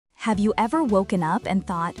Have you ever woken up and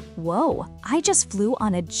thought, whoa, I just flew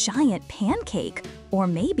on a giant pancake? Or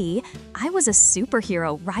maybe I was a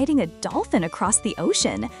superhero riding a dolphin across the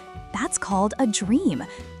ocean? That's called a dream.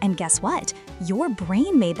 And guess what? Your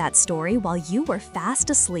brain made that story while you were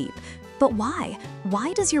fast asleep. But why?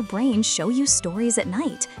 Why does your brain show you stories at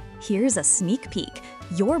night? Here's a sneak peek.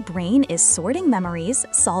 Your brain is sorting memories,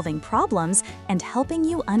 solving problems, and helping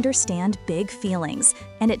you understand big feelings.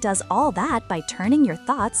 And it does all that by turning your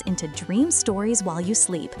thoughts into dream stories while you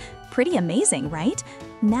sleep. Pretty amazing, right?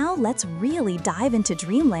 Now let's really dive into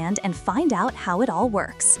dreamland and find out how it all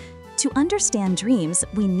works. To understand dreams,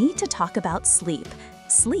 we need to talk about sleep.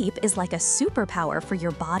 Sleep is like a superpower for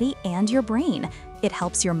your body and your brain. It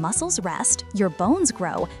helps your muscles rest, your bones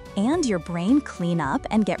grow, and your brain clean up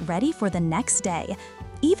and get ready for the next day.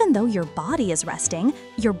 Even though your body is resting,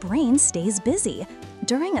 your brain stays busy.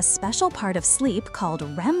 During a special part of sleep called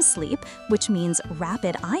REM sleep, which means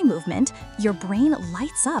rapid eye movement, your brain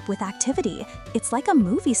lights up with activity. It's like a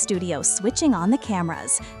movie studio switching on the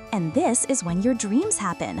cameras. And this is when your dreams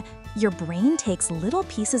happen. Your brain takes little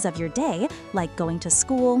pieces of your day, like going to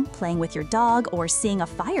school, playing with your dog, or seeing a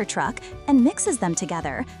fire truck, and mixes them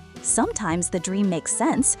together. Sometimes the dream makes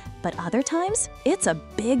sense, but other times it's a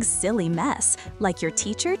big silly mess, like your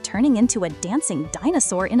teacher turning into a dancing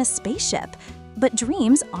dinosaur in a spaceship. But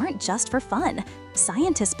dreams aren't just for fun.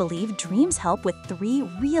 Scientists believe dreams help with 3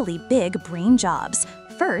 really big brain jobs.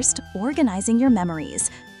 First, organizing your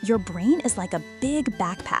memories. Your brain is like a big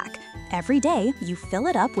backpack. Every day, you fill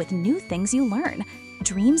it up with new things you learn.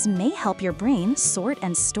 Dreams may help your brain sort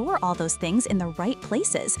and store all those things in the right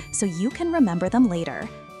places so you can remember them later.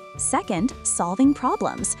 Second, solving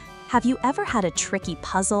problems. Have you ever had a tricky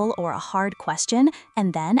puzzle or a hard question,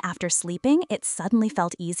 and then after sleeping, it suddenly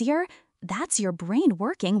felt easier? That's your brain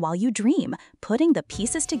working while you dream, putting the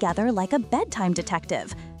pieces together like a bedtime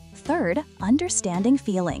detective. Third, understanding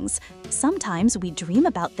feelings. Sometimes we dream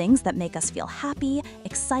about things that make us feel happy,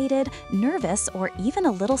 excited, nervous, or even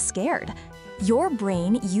a little scared. Your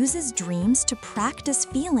brain uses dreams to practice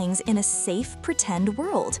feelings in a safe, pretend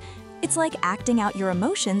world. It's like acting out your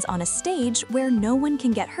emotions on a stage where no one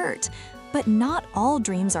can get hurt. But not all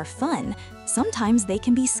dreams are fun. Sometimes they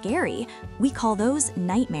can be scary. We call those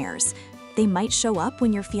nightmares. They might show up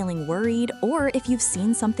when you're feeling worried or if you've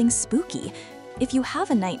seen something spooky. If you have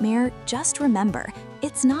a nightmare, just remember,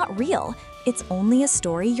 it's not real. It's only a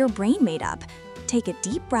story your brain made up. Take a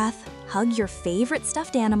deep breath, hug your favorite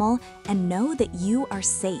stuffed animal, and know that you are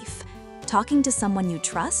safe. Talking to someone you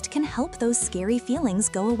trust can help those scary feelings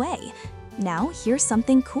go away. Now, here's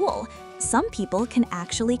something cool. Some people can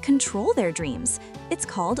actually control their dreams. It's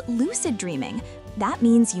called lucid dreaming. That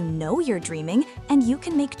means you know you're dreaming and you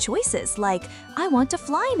can make choices like, I want to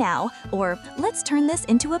fly now, or let's turn this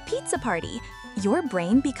into a pizza party. Your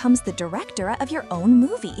brain becomes the director of your own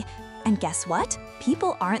movie. And guess what?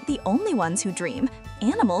 People aren't the only ones who dream.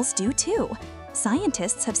 Animals do too.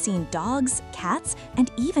 Scientists have seen dogs, cats, and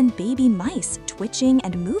even baby mice twitching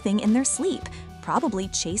and moving in their sleep, probably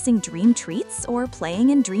chasing dream treats or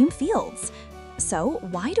playing in dream fields. So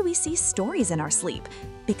why do we see stories in our sleep?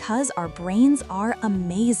 Because our brains are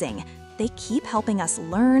amazing. They keep helping us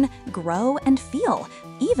learn, grow, and feel,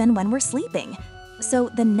 even when we're sleeping. So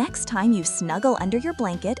the next time you snuggle under your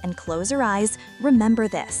blanket and close your eyes, remember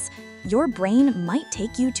this. Your brain might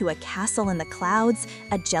take you to a castle in the clouds,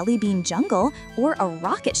 a jellybean jungle, or a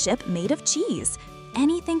rocket ship made of cheese.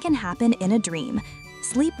 Anything can happen in a dream.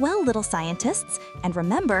 Sleep well, little scientists, and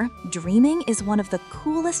remember, dreaming is one of the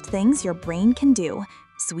coolest things your brain can do.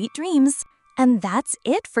 Sweet dreams! And that's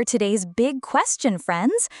it for today's big question,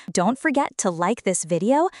 friends. Don't forget to like this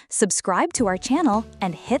video, subscribe to our channel,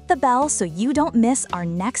 and hit the bell so you don't miss our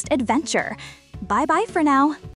next adventure. Bye-bye for now.